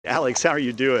Alex, how are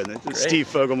you doing? Great. Steve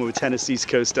Fogelman with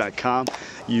TennesseeastCoast.com.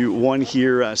 You won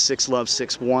here 6-love,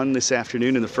 6-1 this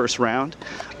afternoon in the first round.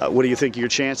 What do you think of your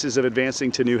chances of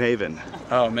advancing to New Haven?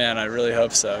 Oh man, I really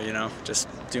hope so. Just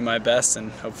do my best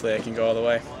and hopefully I can go all the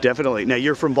way. Definitely. Now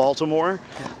you're from Baltimore.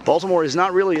 Baltimore is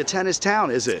not really a tennis town,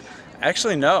 is it?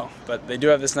 Actually, no, but they do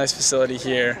have this nice facility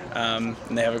here, and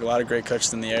they have a lot of great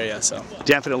coaches in the area. So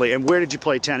Definitely. And where did you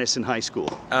play tennis in high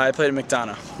school? I played at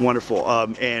McDonough. Wonderful.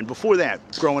 And before that,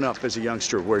 growing up as a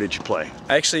youngster, where did you play?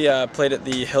 I actually played at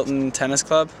the Hilton Tennis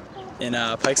Club in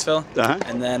Pikesville,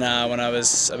 and then when I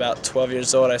was about 12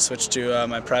 years old, I switched to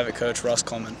my private coach, Ross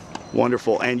Coleman.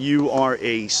 Wonderful. And you are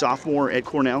a sophomore at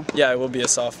Cornell? Yeah, I will be a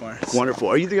sophomore. Wonderful.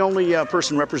 Are you the only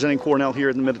person representing Cornell here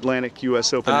in the Mid-Atlantic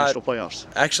U.S. Open National Playoffs?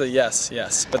 Actually,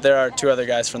 yes. But there are two other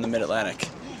guys from the Mid-Atlantic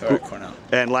who are at Cornell.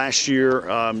 And last year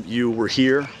you were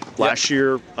here. Last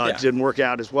year didn't work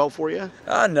out as well for you?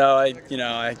 No,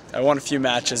 I won a few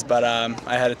matches, but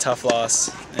I had a tough loss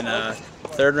in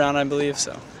third round, I believe.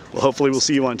 So. Well, hopefully we'll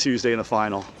see you on Tuesday in the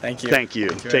final. Thank you. Thank you.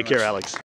 Thank you Take care, much. Alex.